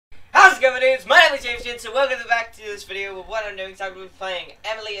dudes, my name is James, so welcome back to this video with what I'm doing. So I'm going to be playing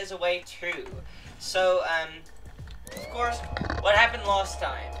Emily is Away 2. So, of course, what happened last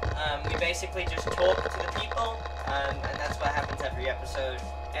time? We basically just talked to the people, and that's what happens every episode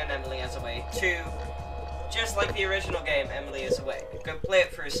in Emily is Away 2. Just like the original game, Emily is Away. Go play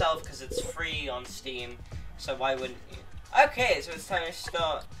it for yourself because it's free on Steam, so why wouldn't you? Okay, so it's time to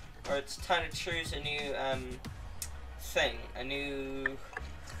start, or it's time to choose a new, thing. A new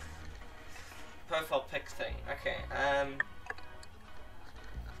profile pic thing. Okay,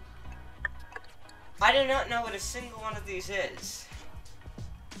 I do not know what a single one of these is.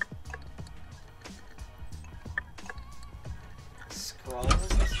 Scrolls,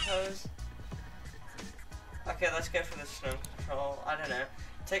 I suppose. Okay, let's go for the snow patrol. I don't know.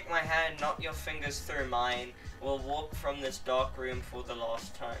 Take my hand, not your fingers through mine. We'll walk from this dark room for the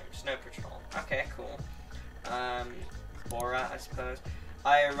last time. Snow patrol. Okay, cool. Borat, I suppose.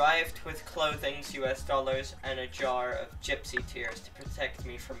 I arrived with clothing, US dollars, and a jar of gypsy tears to protect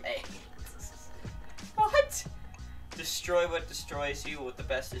me from AIDS. What? Destroy what destroys you, or the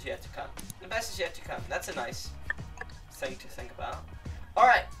best is yet to come. The best is yet to come. That's a nice thing to think about.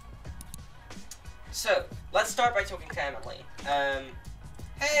 Alright. So, let's start by talking to Emily.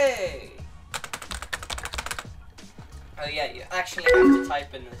 Hey! Oh yeah, you actually have to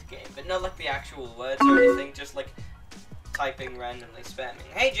type in this game, but not like the actual words or anything, just like typing randomly, spamming.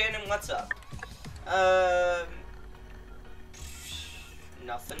 Hey Jaden, what's up?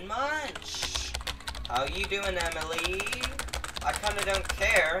 Nothing much. How you doing, Emily? I kinda don't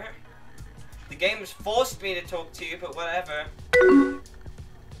care. The game's forced me to talk to you, but whatever.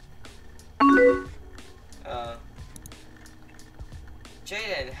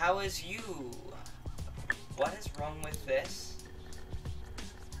 Jaden, how is you? What is wrong with this?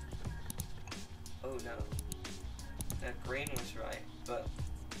 Oh no. That green was right, but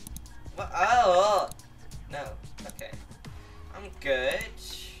what? Oh no. Okay. I'm good.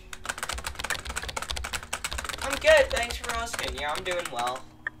 I'm good. Thanks for asking. Yeah, I'm doing well.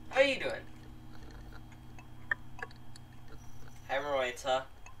 How are you doing? Hemorrhoids, huh?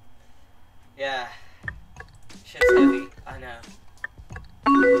 Yeah. Shit's heavy. I know.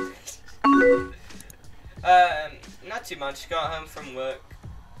 Not too much. Got home from work.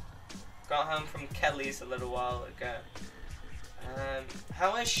 Got home from Kelly's a little while ago.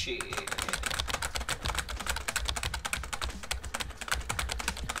 How is she?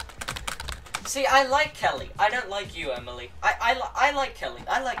 See, I like Kelly. I don't like you, Emily. I like Kelly.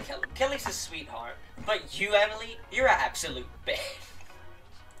 I like Kelly. Kelly's a sweetheart. But you, Emily, you're an absolute bitch.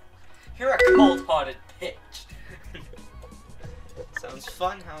 You're a cold-hearted bitch. Sounds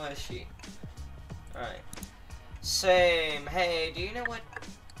fun. How is she? Alright. Same. Hey, do you know what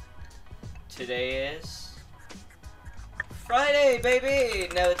today is? Friday, baby!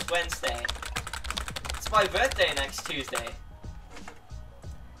 No, it's Wednesday. It's my birthday next Tuesday.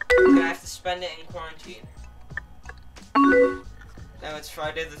 I'm gonna have to spend it in quarantine. No, it's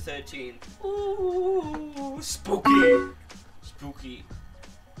Friday the 13th. Ooh, spooky! Spooky.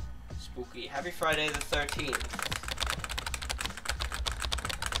 Spooky. Happy Friday the 13th.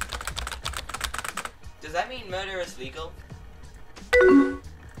 Does that mean murder is legal?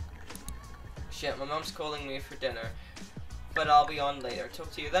 Shit, my mom's calling me for dinner. But I'll be on later.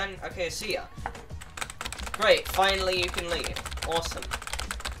 Talk to you then? Okay, see ya. Great, finally you can leave. Awesome.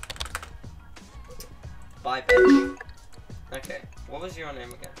 Bye, bitch. Okay, what was your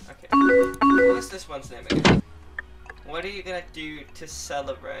name again? Okay. What was this one's name again? What are you gonna do to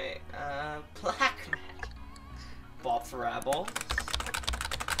celebrate? Black Magic. Bob for apples.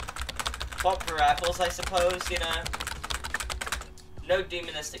 Bob for apples, I suppose, you know. No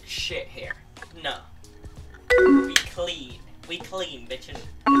demonistic shit here. No. We clean. We clean, bitches.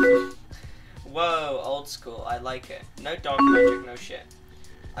 Whoa, old school. I like it. No dark magic, no shit.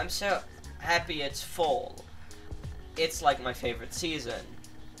 I'm so happy it's fall. It's like my favorite season.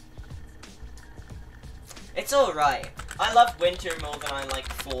 It's alright. I love winter more than I like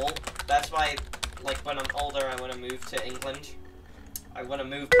fall. That's why, like, when I'm older, I want to move to England. I want to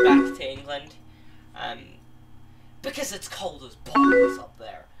move back to England. Because it's cold as balls up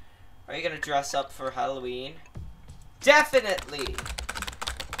there. Are you going to dress up for Halloween? Definitely!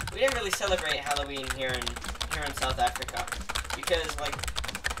 We didn't really celebrate Halloween here in South Africa. Because, like,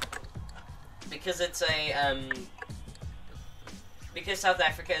 because it's a, because South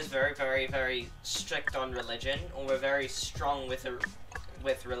Africa is very, very, very strict on religion, or we're very strong with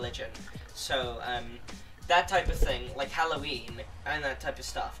religion. So, that type of thing, like Halloween and that type of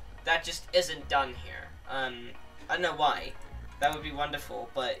stuff, that just isn't done here. I don't know why. That would be wonderful,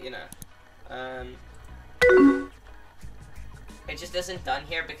 but, you know. It just isn't done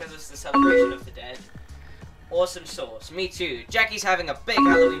here because it's the celebration of the dead. Awesome sauce. Me too. Jackie's having a big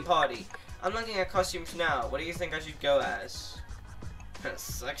Halloween party. I'm looking at costumes now. What do you think I should go as?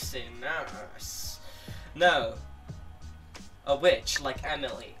 Sexy nurse. No. A witch like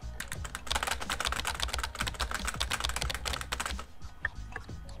Emily.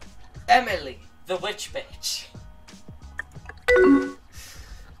 Emily, the witch bitch.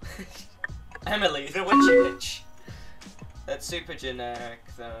 Emily, the witchy bitch. That's super generic,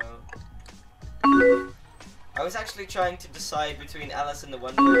 though. I was actually trying to decide between Alice in the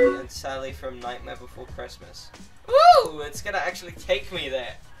Wonderland and Sally from Nightmare Before Christmas. Woo! It's gonna actually take me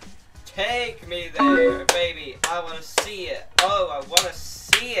there. Take me there, baby. I wanna see it. Oh, I wanna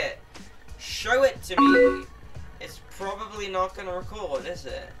see it. Show it to me. It's probably not gonna record, is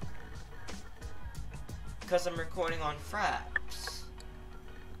it? Because I'm recording on Fraps.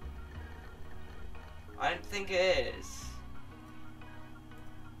 I don't think it is.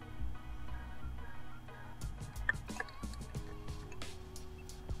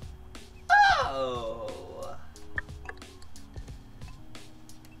 Oh.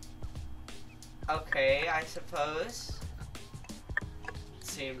 Okay, I suppose.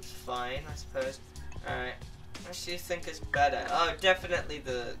 Seems fine, I suppose. Alright. What do you think is better? Oh, definitely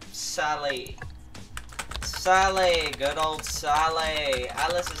the Sally. Sally, good old Sally.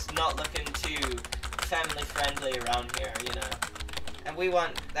 Alice is not looking too family friendly around here, you know. And we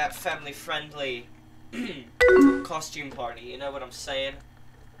want that family friendly costume party, you know what I'm saying?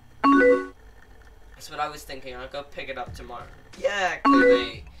 That's what I was thinking. I'll go pick it up tomorrow. Yeah,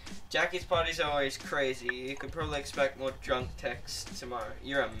 clearly. Jackie's party's always crazy. You can probably expect more drunk texts tomorrow.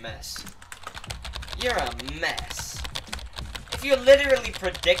 You're a mess. You're a mess. If you're literally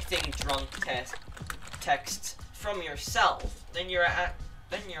predicting drunk texts from yourself, then you're a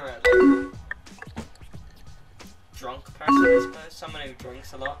drunk person, I suppose. Someone who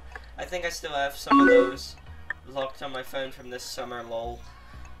drinks a lot. I think I still have some of those locked on my phone from this summer, lol.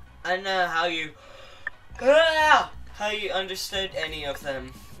 I don't know how you understood any of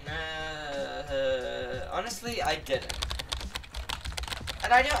them. Honestly, I didn't.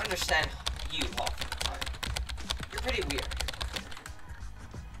 And I don't understand you half the time. You're pretty weird.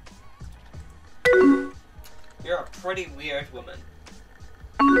 You're a pretty weird woman.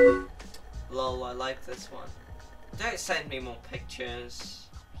 Lol, I like this one. Don't send me more pictures.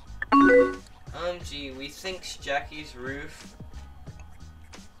 OMG, we think Jackie's roof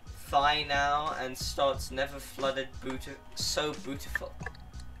thigh now and starts never flooded so beautiful.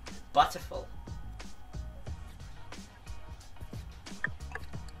 Butterful.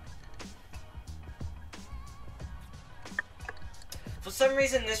 For some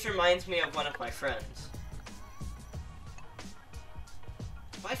reason this reminds me of one of my friends.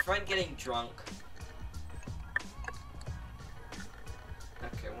 My friend getting drunk.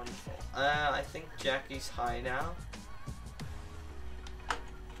 Okay, wonderful. I think Jackie's high now.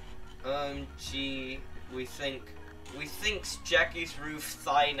 OMG, we think's Jackie's roof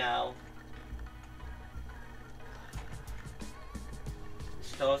thigh now.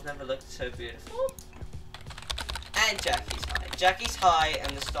 Stars never looked so beautiful. And Jackie's high. Jackie's high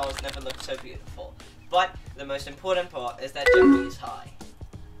and the stars never looked so beautiful. But the most important part is that Jackie is high.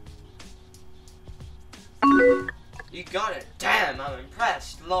 You got it. Damn, I'm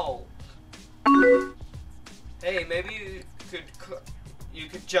impressed. Lol. Hey, maybe you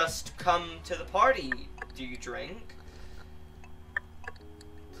could just come to the party. Do you drink?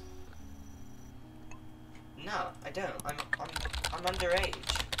 No, I don't. I'm underage.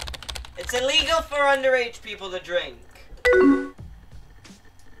 It's illegal for underage people to drink.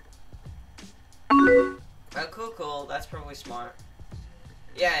 Oh, cool. That's probably smart.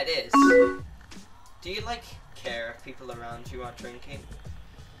 Yeah, it is. Do you, like, care if people around you are drinking?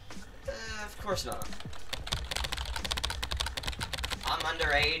 Of course not. I'm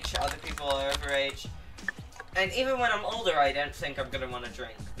underage, other people are overage. And even when I'm older, I don't think I'm gonna want to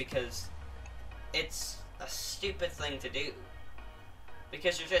drink, because it's a stupid thing to do.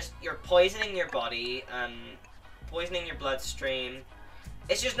 Because you're poisoning your body, poisoning your bloodstream.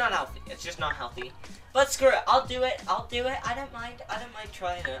 It's just not healthy. It's just not healthy. But screw it. I'll do it. I don't mind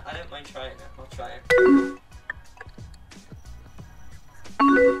trying it. I'll try it.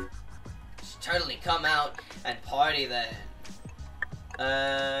 Just totally come out and party then.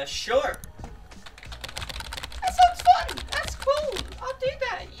 Sure. That sounds fun. That's cool. I'll do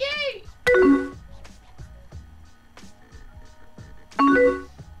that. Yay.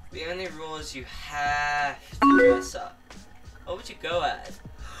 The only rule is you have to dress up. What would you go as?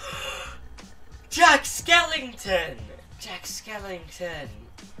 Jack Skellington! Jack Skellington.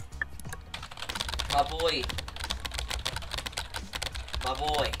 My boy. My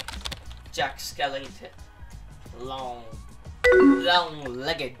boy, Jack Skellington.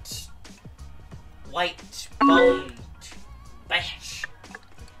 Long-legged, white-boned bash.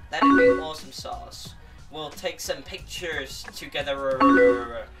 That'd be awesome sauce. We'll take some pictures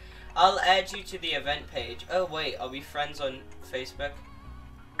together. I'll add you to the event page. Oh wait, are we friends on Facebook?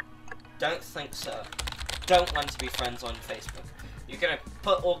 Don't think so. Don't want to be friends on Facebook. You're gonna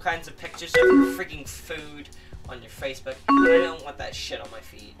put all kinds of pictures of freaking food on your Facebook, and I don't want that shit on my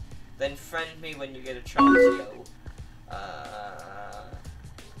feed. Then friend me when you get a chance, yo.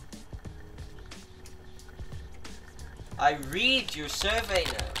 I read your survey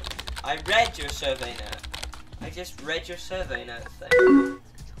note. I read your survey note. I just read your survey note thing.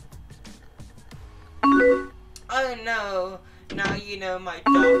 Oh no! Now you know my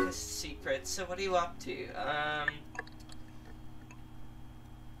darkest secrets, so what are you up to?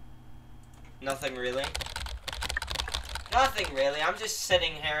 Nothing really. Nothing really, I'm just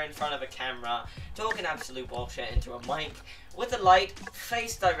sitting here in front of a camera, talking absolute bullshit into a mic, with a light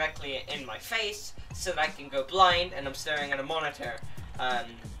faced directly in my face, so that I can go blind, and I'm staring at a monitor.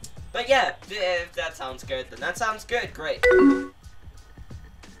 But yeah, if that sounds good, then that sounds good, great.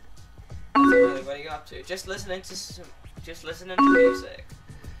 Really, what are you up to? Just listening to music.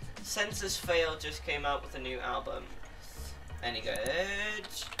 Census Fail just came out with a new album. Any good?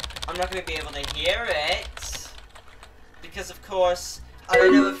 I'm not going to be able to hear it. Because of course, I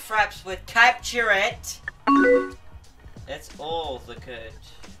don't know if Fraps would capture it. It's all the good.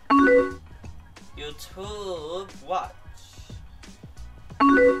 YouTube, watch.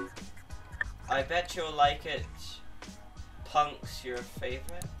 I bet you'll like it. Punk's your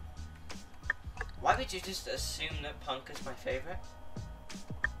favorite? Why would you just assume that Punk is my favorite?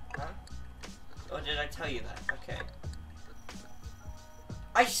 Huh? Or did I tell you that? Okay.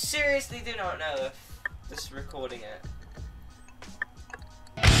 I seriously do not know if this is recording it.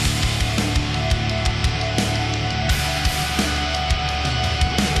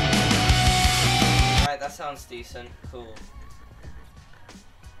 Alright, that sounds decent. Cool.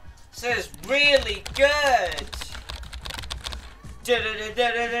 This is really good!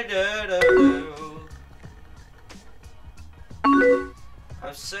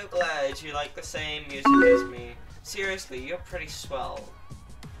 I'm so glad you like the same music as me. Seriously, you're pretty swell.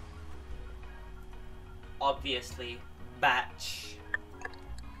 Obviously, batch.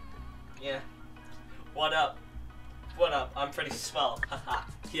 Yeah. What up? What up? I'm pretty swell. Haha.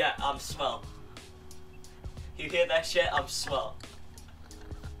 Yeah, I'm swell. You hear that shit? I'm swell.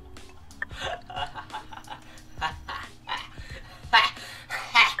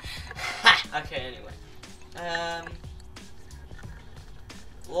 Okay, anyway.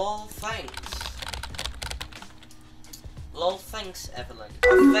 Lol, thanks. Lol, thanks, Evelyn.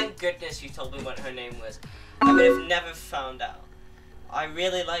 Oh, thank goodness you told me what her name was. I would have never found out. I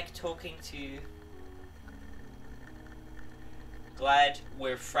really like talking to you. Glad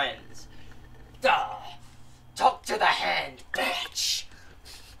we're friends. Duh! Talk to the hand, bitch!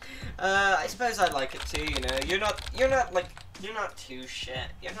 I suppose I like it too, you know. You're not too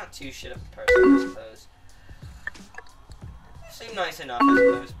shit. You're not too shit of a person, I suppose. You seem nice enough, I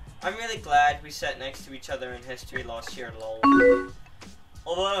suppose. I'm really glad we sat next to each other in history last year, lol.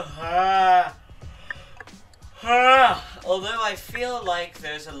 Although I feel like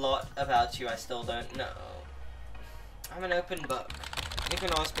there's a lot about you I still don't know. I'm an open book. You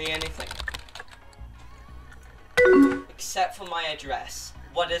can ask me anything. Except for my address.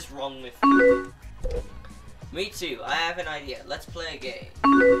 What is wrong with you? Me too. I have an idea. Let's play a game.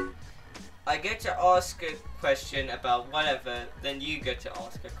 I get to ask a question about whatever, then you get to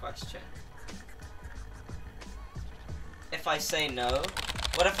ask a question. If I say no,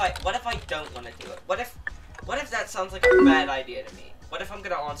 what if I don't want to do it? What if that sounds like a bad idea to me? What if I'm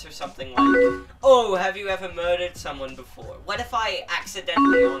gonna answer something like, oh, have you ever murdered someone before? What if I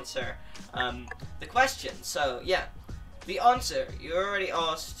accidentally answer the question? So yeah. The answer, you already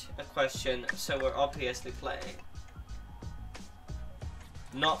asked a question, so we're obviously playing.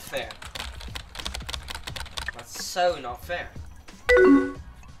 Not fair. That's so not fair.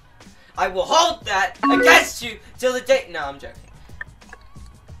 I will hold that against you till the day— No, I'm joking.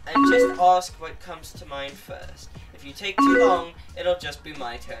 And just ask what comes to mind first. If you take too long, it'll just be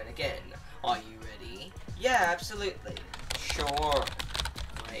my turn again. Are you ready? Yeah, absolutely. Sure.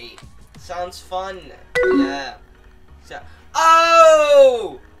 Great. Sounds fun. Yeah. So,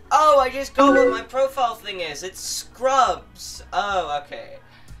 oh! Oh, I just got what my profile thing is. It's Scrubs. Oh, okay.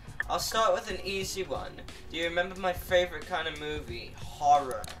 I'll start with an easy one. Do you remember my favorite kind of movie?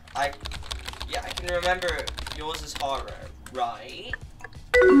 Horror. Yeah, I can remember yours is horror, right?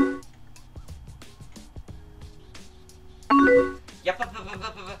 Yup.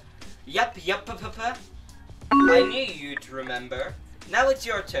 I knew you'd remember. Now it's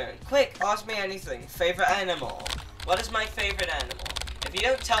your turn. Quick, ask me anything. Favorite animal? What is my favorite animal? If you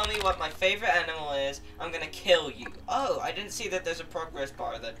don't tell me what my favorite animal is, I'm gonna kill you. Oh, I didn't see that there's a progress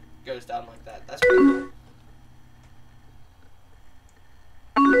bar that goes down like that. That's pretty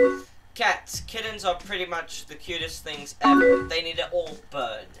cool. Cats. Kittens are pretty much the cutest things ever. They need it all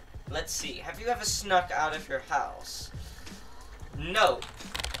burned. Let's see. Have you ever snuck out of your house? No.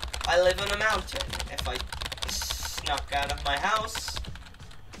 I live on a mountain. If I snuck out of my house,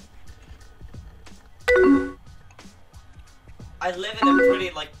 I live in a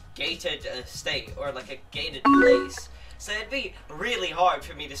pretty, like, gated estate, or like a gated place, so it'd be really hard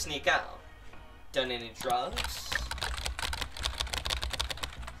for me to sneak out. Done any drugs?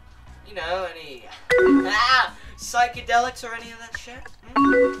 You know, any psychedelics or any of that shit?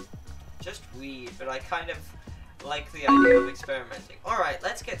 Just weed, but I kind of like the idea of experimenting. Alright,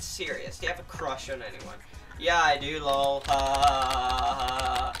 let's get serious. Do you have a crush on anyone? Yeah, I do, lol. Ha ha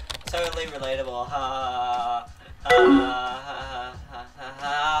ha. Totally relatable. Ha ha ha ha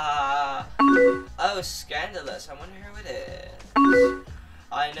ha. Oh, scandalous. I wonder who it is.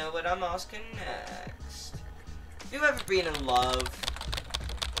 I know what I'm asking next. Have you ever been in love?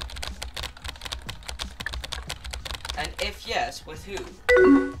 And if yes, with who?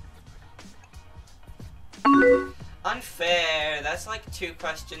 Unfair. That's like 2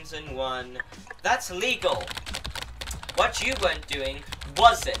 questions in 1. That's legal. What you weren't doing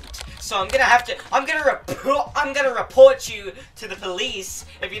wasn't. So I'm gonna report you to the police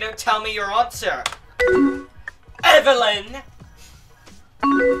if you don't tell me your answer. Evelyn!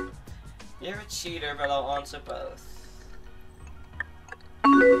 You're a cheater, but I'll answer both.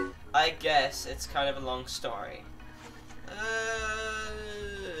 I guess it's kind of a long story.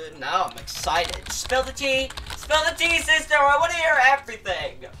 Now I'm excited. Spill the tea! Spill the tea, sister! I want to hear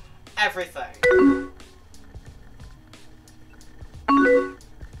everything! Everything.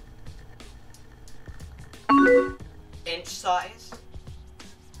 Inch size?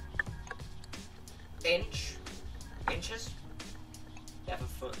 Inch? Inches? You have a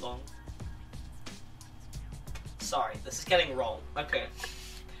foot long? Sorry, this is getting wrong. Okay.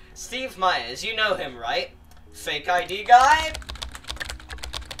 Steve Myers, you know him, right? Fake ID guy?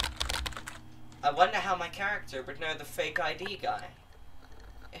 I wonder how my character would know the fake ID guy.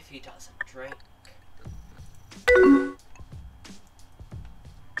 If he doesn't drink.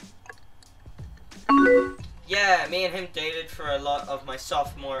 Yeah, me and him dated for a lot of my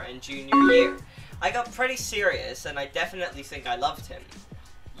sophomore and junior year. I got pretty serious, and I definitely think I loved him.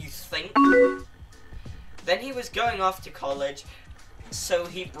 You think? Then he was going off to college, so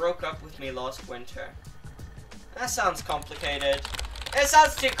he broke up with me last winter. That sounds complicated. It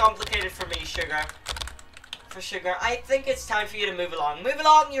sounds too complicated for me, sugar. For sugar. I think it's time for you to move along. Move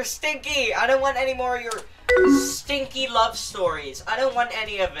along, you're stinky! I don't want any more of your stinky love stories. I don't want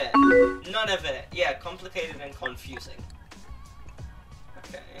any of it. None of it. Yeah, complicated and confusing.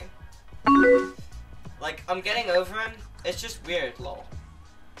 Okay. Like, I'm getting over him. It's just weird, lol.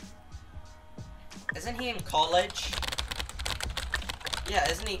 Isn't he in college? Yeah,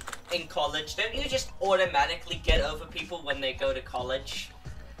 isn't he in college? Don't you just automatically get over people when they go to college?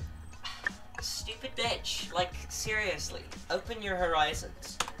 Stupid bitch. Like, seriously. Open your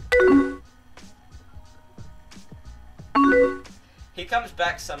horizons. He comes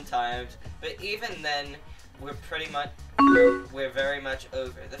back sometimes, but even then, we're very much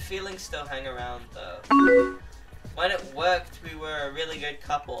over. The feelings still hang around, though. When it worked, we were a really good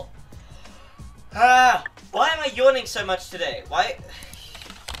couple. Why am I yawning so much today? Why?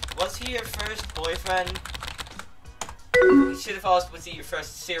 Was he your first boyfriend? You should have asked, was he your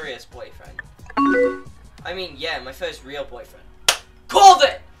first serious boyfriend? I mean, yeah, my first real boyfriend. Called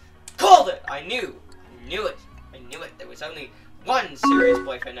it! Called it! I knew it. I knew it. There was only one serious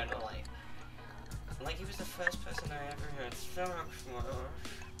boyfriend in my life. Like, he was the first person I ever heard so much more.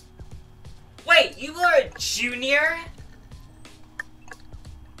 Wait, you were a junior?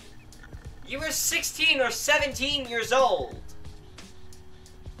 You were 16 or 17 years old.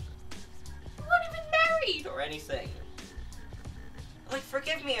 You weren't even married or anything. Like,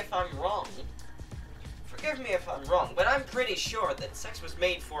 forgive me if I'm wrong. Forgive me if I'm wrong, but I'm pretty sure that sex was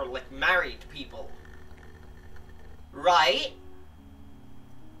made for, like, married people. Right?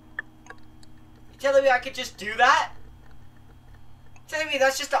 You telling me I could just do that? You telling me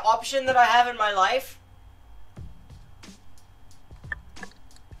that's just an option that I have in my life?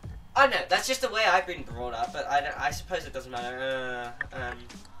 I don't know, that's just the way I've been brought up, but I suppose it doesn't matter.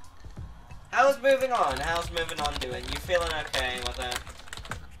 How's moving on? How's moving on doing? You feeling okay with it?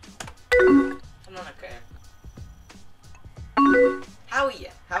 I'm not okay. How are you?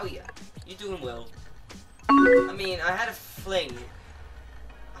 How are you? You doing well? I mean, I had a fling.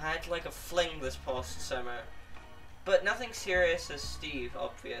 I had like a fling this past summer. But nothing serious as Steve,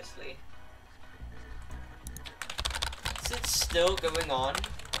 obviously. Is it still going on?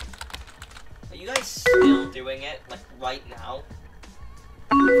 Are you guys still doing it, like, right now?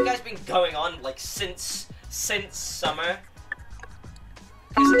 Have you guys been going on, like, since summer?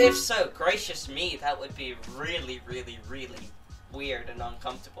 Because if so, gracious me, that would be really, really, really weird and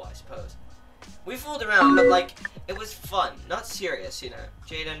uncomfortable, I suppose. We fooled around, but, like, it was fun, not serious, you know.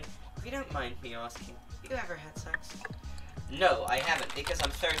 Jaden, if you don't mind me asking, you ever had sex? No, I haven't, because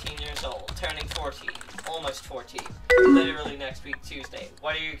I'm 13 years old, turning 14, almost 14, literally next week, Tuesday.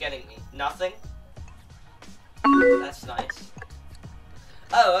 What are you getting me? Nothing? That's nice.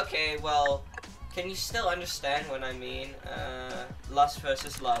 Oh, okay, well, can you still understand what I mean? Lust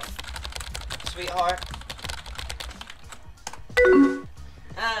versus love. Sweetheart?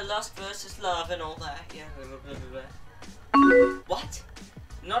 Lust versus love and all that, yeah, blah, blah, blah, blah. What?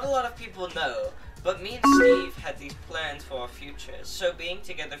 Not a lot of people know, but me and Steve had these plans for our futures, so being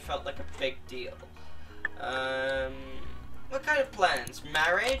together felt like a big deal. What kind of plans?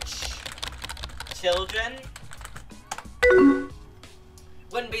 Marriage? Children?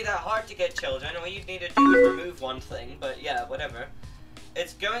 Wouldn't be that hard to get children. All you'd need to do is remove one thing, but yeah, whatever.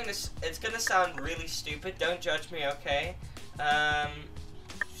 It's gonna sound really stupid. Don't judge me, okay?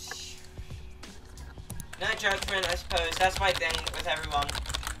 No judgment, I suppose. That's my thing with everyone.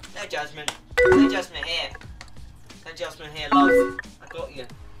 No judgment. No judgment here. No judgment here, love. I got you.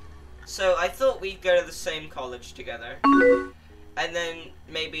 So I thought we'd go to the same college together. And then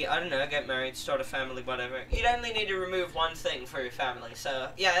maybe, I don't know, get married, start a family, whatever. You'd only need to remove one thing for your family, so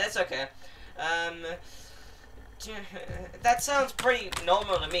yeah, that's okay. That sounds pretty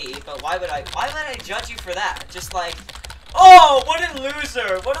normal to me, but why would I judge you for that? Just like, oh, what a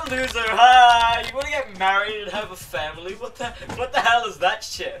loser, what a loser, ha, you wanna get married and have a family? What the hell is that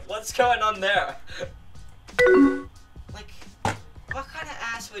shit? What's going on there? Like, what kind of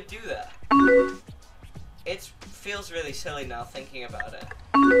ass would do that? It feels really silly now thinking about it.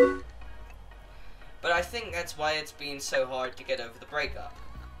 But I think that's why it's been so hard to get over the breakup.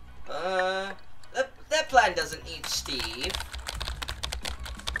 That plan doesn't need Steve.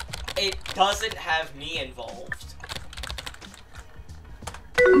 It doesn't have me involved.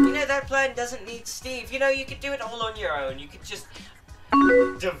 You know, that plan doesn't need Steve. You know, you could do it all on your own. You could just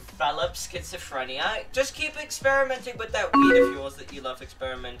develop schizophrenia. Just keep experimenting with that weed of yours that you love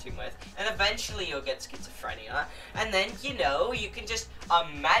experimenting with, and eventually you'll get schizophrenia. And then, you know, you can just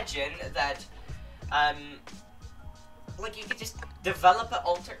imagine that, like, you could just develop an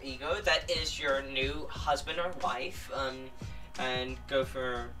alter ego that is your new husband or wife, and go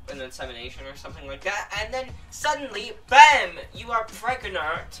for an insemination or something like that, and then suddenly, BAM! You are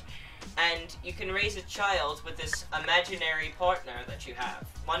pregnant, and you can raise a child with this imaginary partner that you have.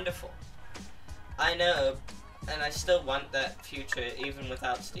 Wonderful. I know, and I still want that future even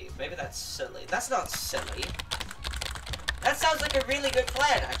without Steve. Maybe that's silly. That's not silly. That sounds like a really good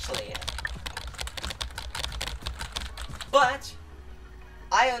plan, actually. But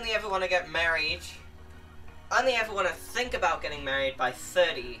I only ever want to get married. I only ever want to think about getting married by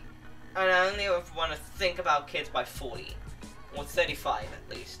 30. And I only ever want to think about kids by 40. Or 35 at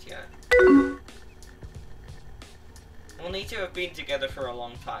least, yeah. We'll need to have been together for a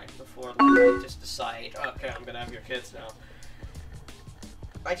long time before, like, I just decide, okay, I'm gonna have your kids now.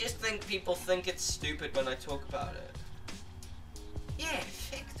 I just think people think it's stupid when I talk about it. Yeah,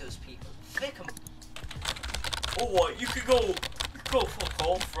 fick those people. Fick them. Oh, you could go fuck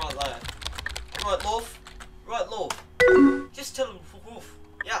off right there. Right, love. Right, love. Just tell them fuck off.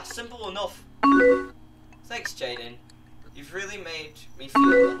 Yeah, simple enough. Thanks, Jaden. You've really made me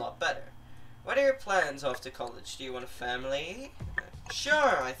feel a lot better. What are your plans after college? Do you want a family?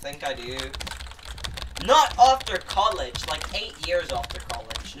 Sure, I think I do. Not after college, like 8 years after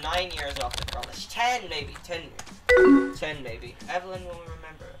college, 9 years after college, 10 maybe, 10 years. 10 maybe. Evelyn will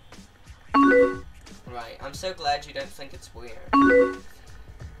remember it. Right, I'm so glad you don't think it's weird.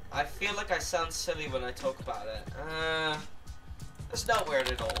 I feel like I sound silly when I talk about it. It's not weird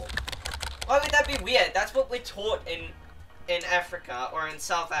at all. Why would that be weird? That's what we're taught in Africa, or in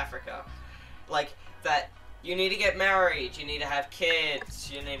South Africa. Like, that you need to get married, you need to have kids,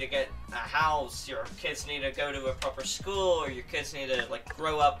 you need to get a house, your kids need to go to a proper school, or your kids need to, like,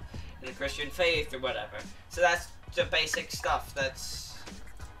 grow up in the Christian faith, or whatever. So that's the basic stuff. That's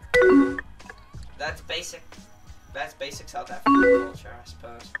basic South African culture, I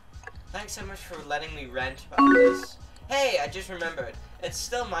suppose. Thanks so much for letting me rant about this. Hey, I just remembered. It's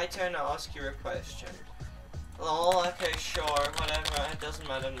still my turn to ask you a question. Oh, okay, sure, whatever, it doesn't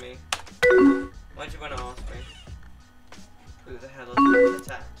matter to me. Why'd you want to ask me? Who the hell is being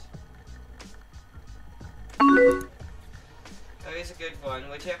attacked? Oh, he's a good one.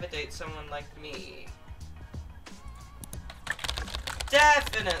 Would you ever date someone like me?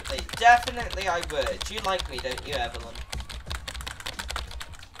 Definitely I would. You like me, don't you, Evelyn?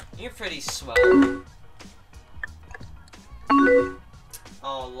 You're pretty swell.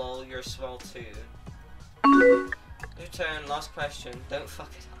 Oh lol, you're swell too. Your turn, last question. Don't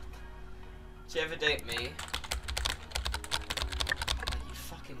fuck it up. Did you ever date me? Oh, you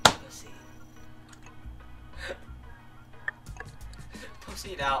fucking pussy.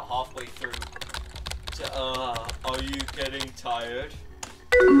 Pussied out halfway through. Are you getting tired?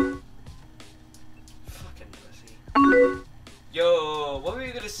 Fucking pussy. Yo, what were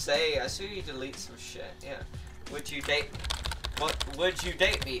you gonna say? I saw you delete some shit. Yeah. Would you date me? What? Would you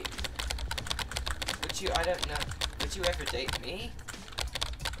date me? Would you? I don't know. Would you ever date me?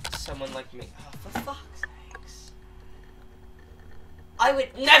 Someone like me? Oh, for fuck's sakes. I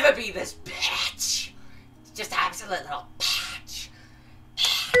would never be this bitch! Just absolute little bitch.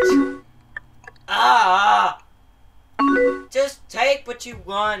 Ah! Just take what you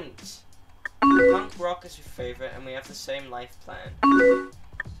want. Punk rock is your favorite, and we have the same life plan.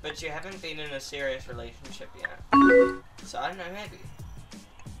 But you haven't been in a serious relationship yet. So I don't know, maybe.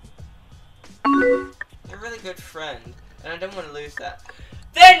 You're a really good friend, and I don't want to lose that.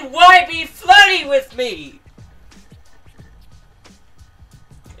 Then why be flirty with me?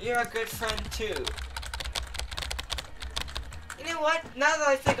 You're a good friend too. You know what? Now that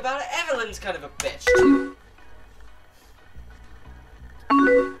I think about it, Evelyn's kind of a bitch too.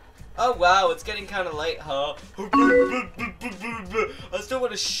 Oh wow, it's getting kind of late, huh? I still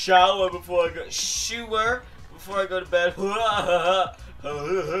want to shower before I go to bed.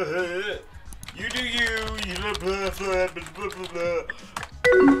 You do you.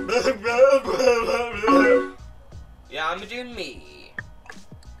 Yeah, I'm doing me.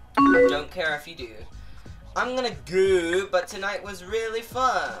 I don't care if you do. I'm gonna go, but tonight was really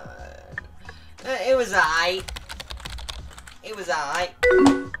fun. It was aight. It was aight.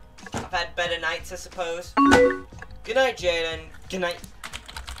 I've had better nights, I suppose. Good night, Jaden. Good night.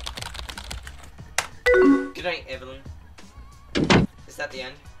 Good night, Evelyn. Is that the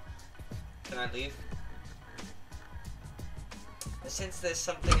end? Can I leave? Since there's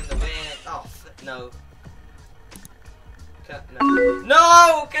something in the way. Oh, no.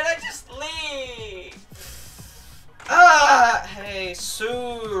 No! Can I just leave? Ah! Hey,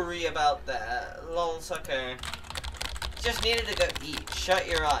 sorry about that. Lol's okay. Just needed to go eat. Shut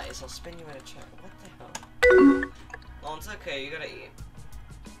your eyes. I'll spin you in a chair. What the hell? Lol, it's okay. You gotta eat.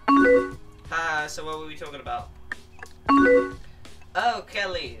 So what were we talking about? Oh,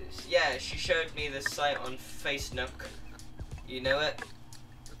 Kelly's. Yeah, she showed me this site on Facebook. You know it?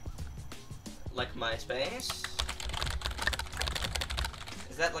 Like MySpace?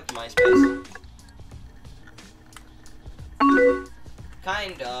 Is that like MySpace?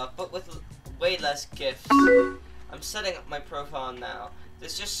 Kinda, but with way less gifts. I'm setting up my profile now.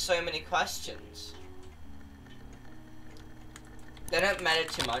 There's just so many questions. They don't matter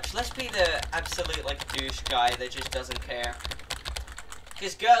too much. Let's be the absolute, like, douche guy that just doesn't care.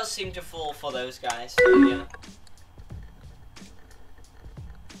 Because girls seem to fall for those guys, so yeah.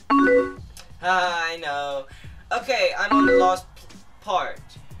 I know. Okay, I'm on the last part.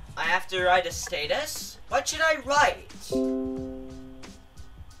 I have to write a status? What should I write?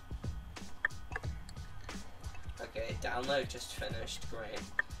 Okay, download just finished. Great.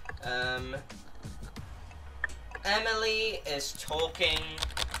 Emily is talking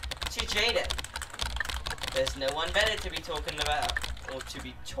to Jaden. There's no one better to be talking about, or to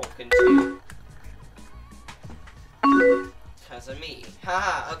be talking to. Because of me.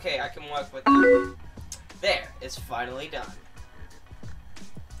 Haha, okay, I can work with that. There, it's finally done.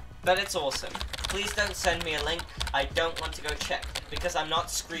 But it's awesome. Please don't send me a link. I don't want to go check, because I'm not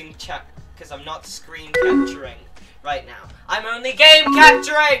screen capturing right now. I'm only game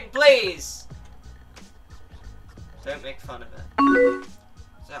capturing, please! Don't make fun of it.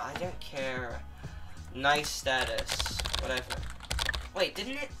 So, I don't care. Nice status. Whatever. Wait,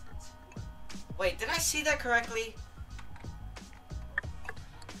 didn't it? Wait, did I see that correctly?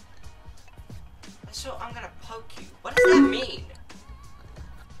 So, I'm gonna poke you. What does that mean?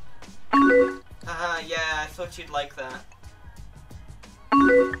 Haha, yeah, I thought you'd like that.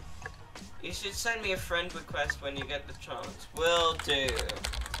 You should send me a friend request when you get the chance. Will do.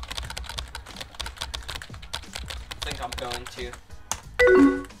 I think I'm going to.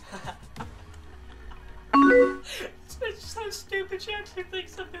 It's so stupid, she actually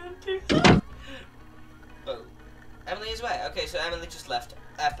thinks I'm going to. Oh. Emily is away. Okay, so Emily just left.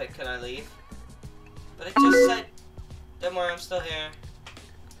 Epic, can I leave? But it just said, don't worry, I'm still here.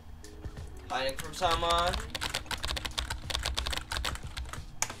 Hiding from someone.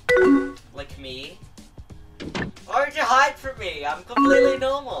 Like me. Why would you hide from me? I'm completely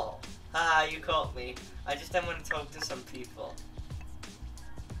normal. Haha, you caught me. I just don't want to talk to some people.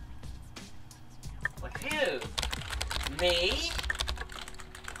 Like who? Me?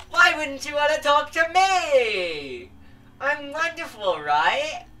 Why wouldn't you want to talk to me? I'm wonderful,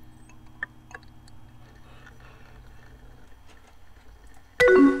 right?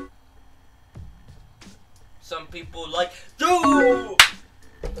 Some people like, do!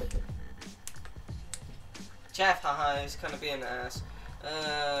 Jeff, haha, is gonna be an ass.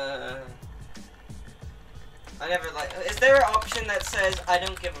 I never like. Is there an option that says I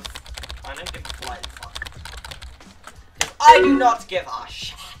don't give a flying fuck? Because I do not give a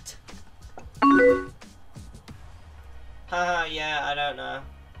shit. Haha, yeah, I don't know.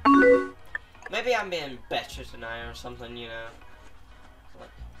 Maybe I'm being better tonight or something, you know.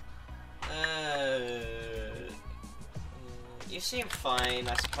 You seem fine,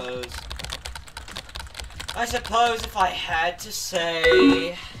 I suppose. I suppose if I had to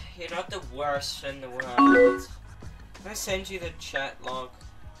say, you're not the worst in the world. Can I send you the chat log?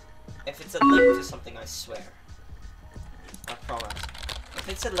 If it's a link to something, I swear. I promise. If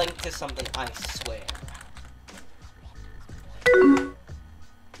it's a link to something, I swear.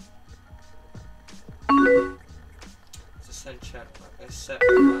 It's a send chat log. A separate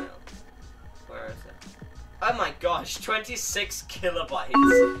file. Where is it? Oh my gosh, 26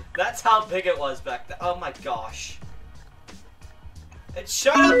 kilobytes. That's how big it was back then. Oh my gosh. It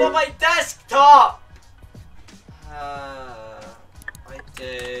showed up on my desktop! I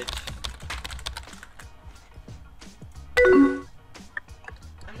did. I'm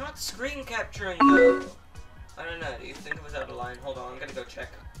not screen capturing though. I don't know, do you think it was out of line? Hold on, I'm gonna go check.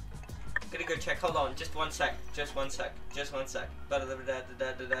 Hold on, just one sec.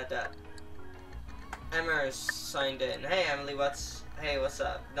 Emma's signed in. Hey Emily, what's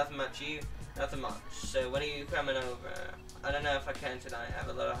up? Nothing much, you? Nothing much. So when are you coming over? I don't know if I can tonight. I have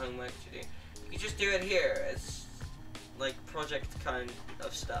a lot of homework to do. You just do it here. It's like project kind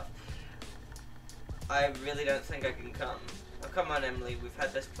of stuff. I really don't think I can come. Oh, come on Emily, we've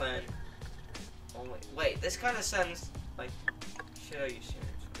had this plan. Oh wait, this kind of sounds like, shit, are you serious?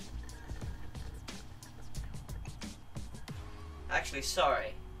 Actually,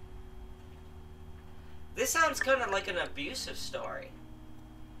 sorry. This sounds kind of like an abusive story.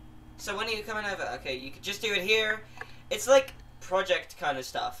 So when are you coming over? Okay, you could just do it here. It's like project kind of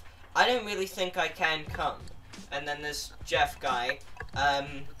stuff. I don't really think I can come. And then this Jeff guy,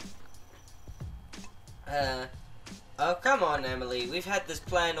 oh come on Emily, we've had this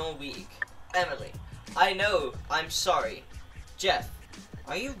plan all week. Emily, I know, I'm sorry. Jeff,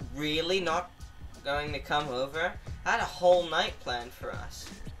 are you really not going to come over? I had a whole night planned for us.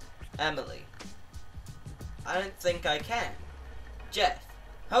 Emily, I don't think I can. Jeff,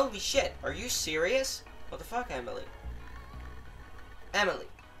 holy shit, are you serious? What the fuck, Emily? Emily,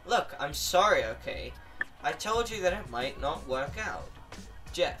 look, I'm sorry, okay? I told you that it might not work out.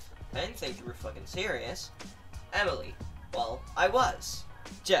 Jeff, I didn't think you were fucking serious. Emily, well, I was.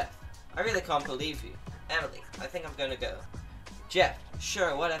 Jeff, I really can't believe you. Emily, I think I'm gonna go. Jeff,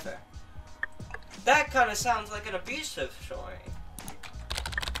 sure, whatever. That kind of sounds like an abusive story.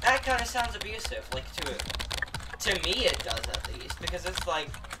 That kind of sounds abusive, like to me it does at least, because it's like,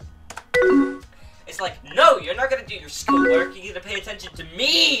 no, you're not gonna do your schoolwork, you gotta pay attention to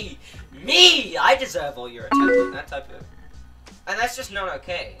me! Me! I deserve all your attention, that type of, and that's just not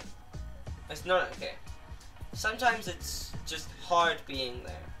okay. It's not okay. Sometimes it's just hard being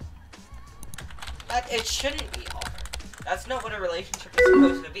there. It shouldn't be hard. That's not what a relationship is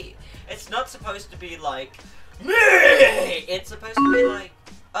supposed to be. It's not supposed to be like, me! It's supposed to be like,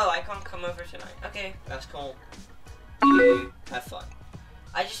 oh, I can't come over tonight. Okay, that's cool. You have fun.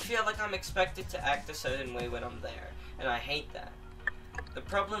 I just feel like I'm expected to act a certain way when I'm there, and I hate that. The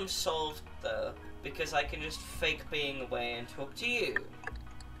problem's solved, though, because I can just fake being away and talk to you.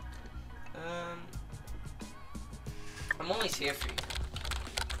 I'm always here for you.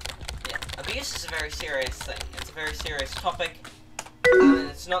 Yeah, abuse is a very serious thing. It's a very serious topic, and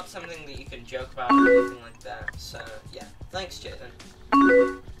it's not something that you can joke about or anything like that, so, yeah. Thanks, Jaden.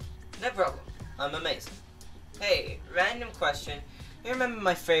 No problem. I'm amazing. Hey, random question. You remember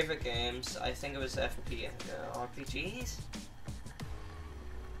my favorite games? I think it was RPGs?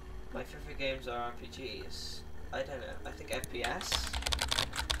 My favorite games are RPGs. I don't know. I think FPS?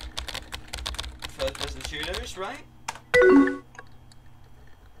 First-person shooters, right?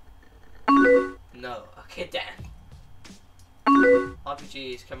 No. Okay, damn.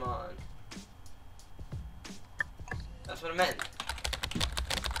 RPGs, come on. That's what I meant.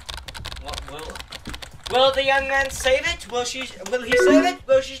 What will the young man save it? Will he save it?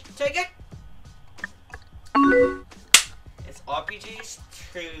 Will she take it? It's RPGs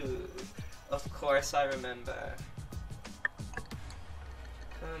 2. Of course I remember.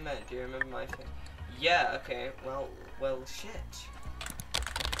 Oh man, do you remember my thing? Yeah, okay, well, shit.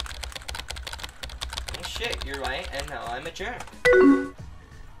 Oh shit, you're right, and now I'm a jerk.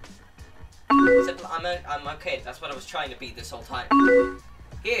 Except I'm okay, that's what I was trying to be this whole time.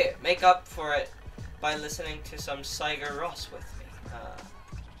 Here, make up for it by listening to some Sigur Rós with me.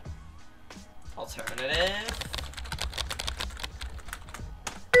 Alternative.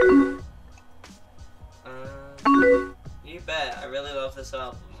 You bet, I really love this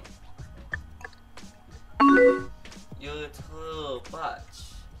album. You too, but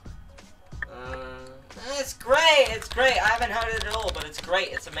it's great, I haven't heard it at all, but it's great,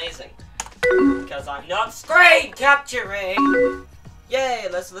 it's amazing. Because I'm not screen capturing! Yay,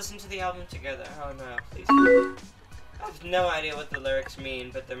 let's listen to the album together. Oh no, please. I have no idea what the lyrics mean,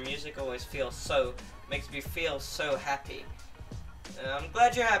 but the music always makes me feel so happy. I'm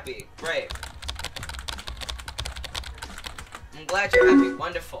glad you're happy, great. I'm glad you're happy,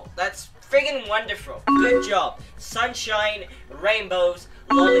 wonderful. That's friggin' wonderful, good job. Sunshine, rainbows,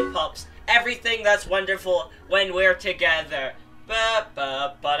 lollipops, everything that's wonderful when we're together. Ba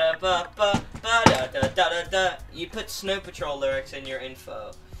ba ba da ba ba ba da da da da da. You put Snow Patrol lyrics in your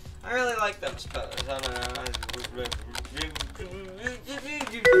info. I really like them, suppose. I don't know.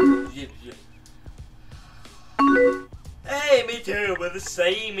 Hey, me too, we're the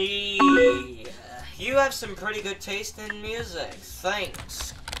samey. You have some pretty good taste in music.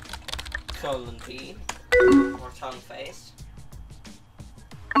 Thanks, colon B, or tongue face.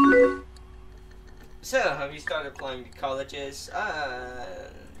 So, have you started applying to colleges?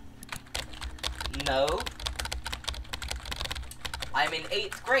 No. I'm in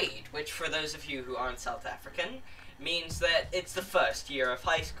 8th grade, which for those of you who aren't South African, means that it's the first year of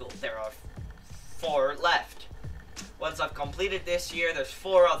high school. There are 4 left. Once I've completed this year, there's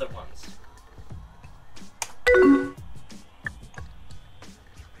 4 other ones.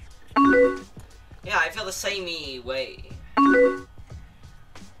 Yeah, I feel the samey way.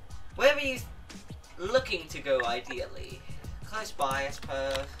 Where were you looking to go, ideally? Close by, I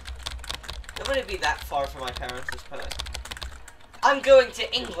suppose. It wouldn't be that far from my parents, I suppose. I'm going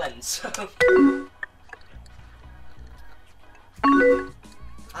to England, so...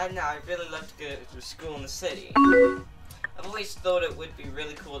 I know, I'd really love to go to school in the city. I've always thought it would be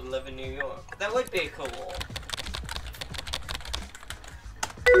really cool to live in New York. That would be cool.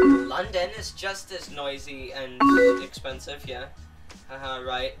 London is just as noisy and expensive, yeah. Haha,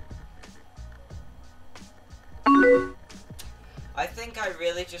 right. I think I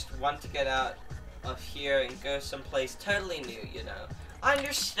really just want to get out of here and go someplace totally new, you know. I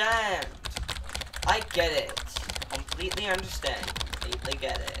understand. I get it. Completely understand. Completely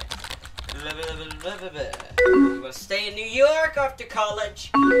get it. You want to stay in New York after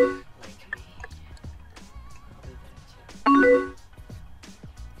college? Like me.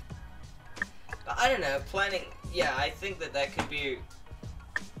 But I don't know, planning, yeah, I think that could be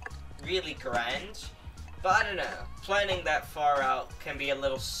really grand. But I don't know, planning that far out can be a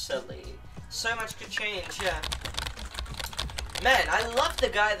little silly. So much could change, yeah. Man, I love the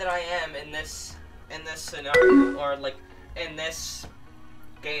guy that I am in this scenario, or like, in this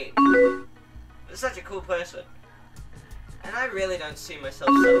game. I'm such a cool person. And I really don't see myself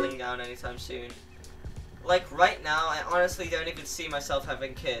settling down anytime soon. Like, right now, I honestly don't even see myself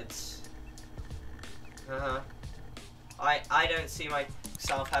having kids. I don't see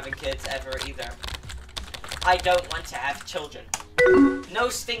myself having kids ever either. I don't want to have children. No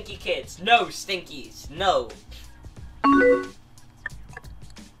stinky kids. No stinkies. No.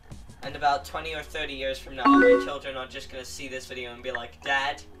 And about 20 or 30 years from now, my children are just gonna see this video and be like,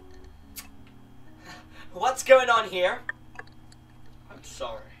 Dad, what's going on here? I'm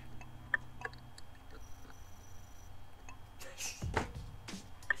sorry.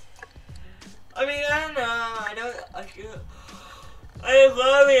 I mean, I don't know. I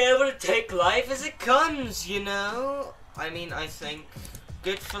want to be able to take life as it comes, you know? I mean, I think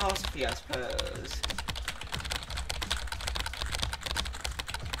good philosophy, I suppose.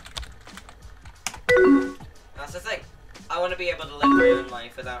 That's the thing. I want to be able to live my own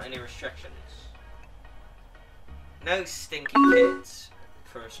life without any restrictions. No stinky kids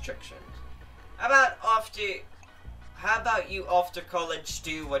for restrictions. How about you after college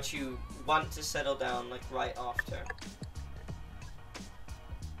do what you want to settle down, like, right after?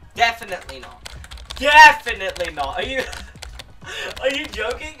 Definitely not. Definitely not. Are you... Are you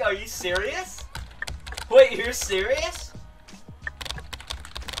joking? Are you serious? Wait, you're serious?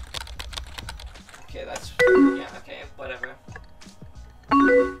 Okay, that's... yeah, okay, whatever.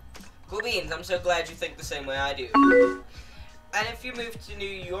 Cool beans, I'm so glad you think the same way I do. And if you move to New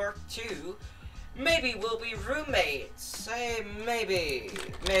York too, maybe we'll be roommates. Say maybe.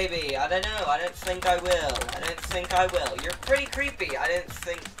 Maybe. I don't know. I don't think I will. I don't think I will. You're pretty creepy. I don't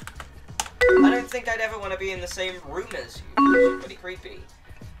think I'd ever want to be in the same room as you. You're pretty creepy.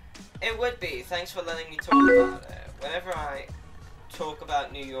 It would be. Thanks for letting me talk about it. Whenever I talk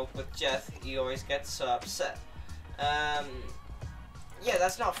about New York with Jeff, he always gets so upset. Yeah,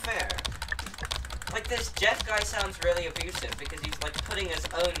 that's not fair. Like, this Jeff guy sounds really abusive because he's, like, putting his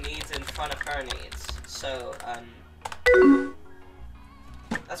own needs in front of her needs. So,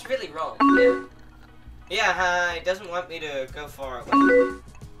 that's really wrong, yeah. Yeah, he doesn't want me to go far away.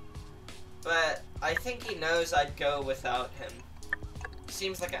 But I think he knows I'd go without him. He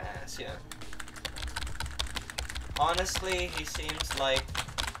seems like an ass, yeah. Honestly, he seems like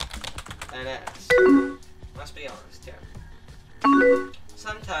an ass. Must be honest here.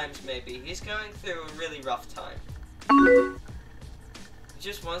 Sometimes, maybe. He's going through a really rough time. He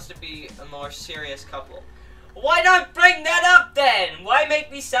just wants to be a more serious couple. Why not bring that up, then? Why make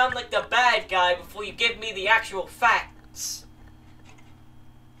me sound like the bad guy before you give me the actual facts?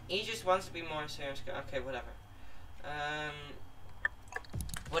 He just wants to be more serious. Okay, whatever.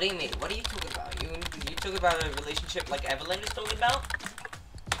 What do you mean? What are you talking about? You talking about a relationship like EVELYN is talking about?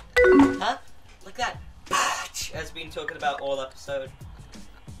 Huh? Like that has been talking about all episode.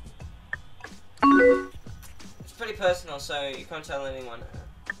 It's pretty personal, so you can't tell anyone.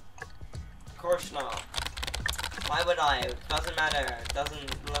 Of course not. Why would I? It doesn't matter. It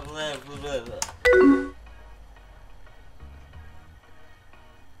doesn't blah blah blah blah blah.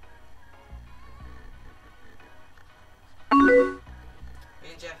 Me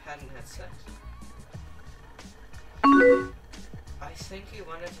and Jeff hadn't had sex. I think he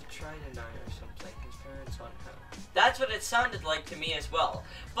wanted to try tonight or something. His parents on home. That's what it sounded like to me as well.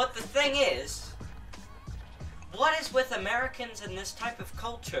 But the thing is, what is with Americans in this type of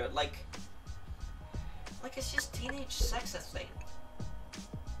culture? Like it's just teenage sex, I think.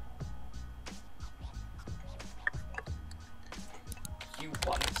 You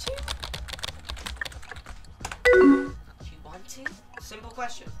want to? You want to? Simple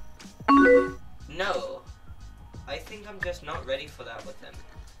question. No. I think I'm just not ready for that with him.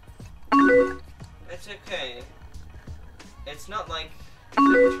 It's okay. It's not like he's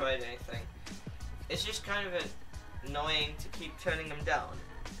never tried anything. It's just kind of annoying to keep turning him down.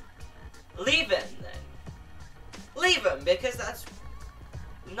 Leave him, then. Leave him, because that's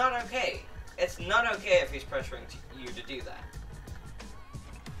not okay. It's not okay if he's pressuring you to do that.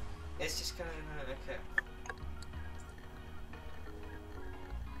 It's just kind of not okay.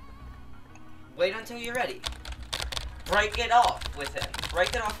 Wait until you're ready. Break it off with him.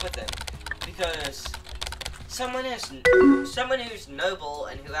 Break it off with him. Because someone who's noble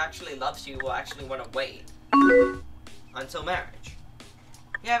and who actually loves you will actually want to wait until marriage.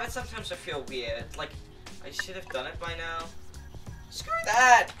 Yeah, but sometimes I feel weird. Like, I should have done it by now. Screw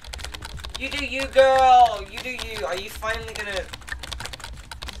that! You do you, girl! You do you. Are you finally going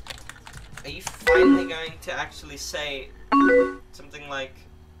to actually say something like,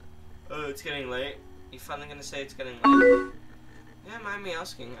 oh, it's getting late? You finally gonna say it's getting late? Yeah, mind me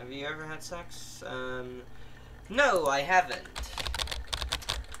asking, have you ever had sex? No, I haven't.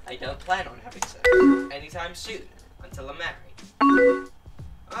 I don't plan on having sex anytime soon, until I'm married.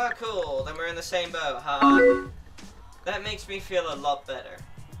 Oh, cool, then we're in the same boat, huh? That makes me feel a lot better.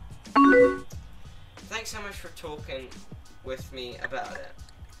 Thanks so much for talking with me about it.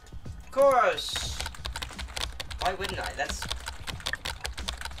 Of course! Why wouldn't I? That's...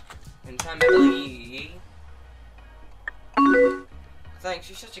 Anytime, Emily. Thanks,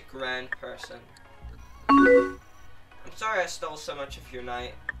 you're such a grand person. I'm sorry I stole so much of your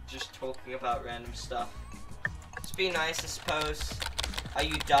night, just talking about random stuff. Just be nice, I suppose. Are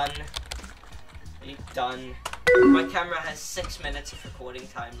you done? Are you done? My camera has 6 minutes of recording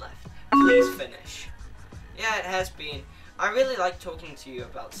time left. Please finish. Yeah, it has been. I really like talking to you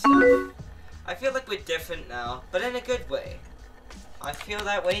about stuff. I feel like we're different now, but in a good way. I feel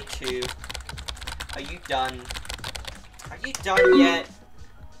that way too. Are you done? Are you done yet?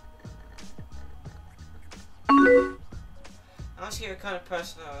 Honestly, you're kind of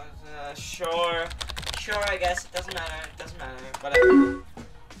personal. Sure. Sure, I guess. It doesn't matter. It doesn't matter. Whatever.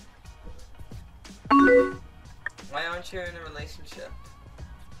 Why aren't you in a relationship?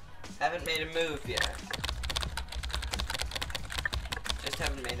 Haven't made a move yet. Just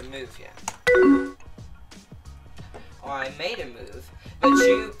haven't made a move yet. Oh, or I made a move, but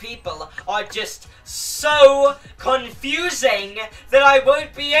you people are just so confusing that I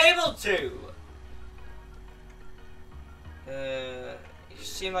won't be able to. You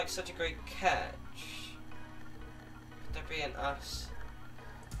seem like such a great catch. Could there be an us?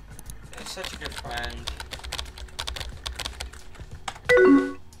 You're such a good friend.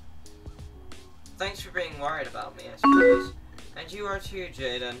 Thanks for being worried about me, I suppose. And you are too,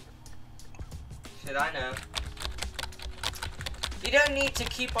 Jaden. Should I know? You don't need to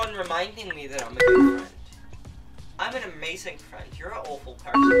keep on reminding me that I'm a good friend. I'm an amazing friend. You're an awful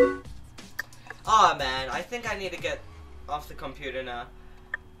person. Aw, man, I think I need to get off the computer now.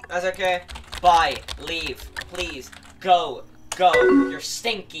 That's okay. Bye. Leave. Please. Go. Go. You're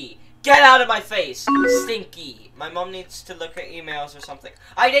stinky. Get out of my face. Stinky. My mom needs to look at emails or something.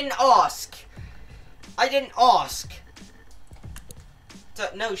 I didn't ask. I didn't ask.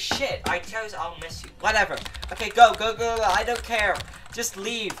 No shit. I chose I'll miss you. Whatever. Okay, go. Go, go, go. I don't care. Just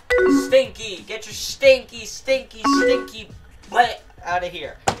leave. Stinky. Get your stinky, stinky, stinky butt out of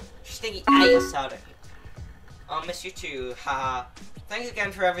here. Stinky ass out of here. I'll miss you too. Haha. Thanks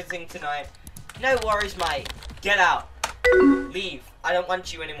again for everything tonight. No worries, mate. Get out. Leave. I don't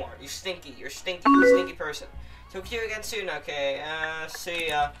want you anymore. You stinky. You're stinky. Stinky person. Talk to you again soon, okay? See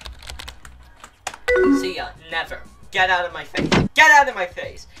ya. See ya. Never. Get out of my face. Get out of my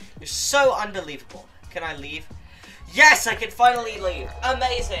face. You're so unbelievable. Can I leave? Yes, I can finally leave.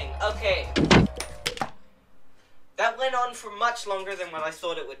 Amazing. Okay. That went on for much longer than what I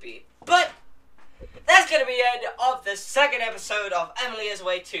thought it would be. But that's going to be the end of the second episode of Emily is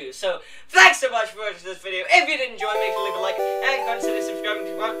Away 2. So, thanks so much for watching this video. If you did enjoy, make sure to leave a like and consider subscribing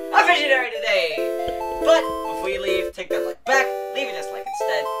to my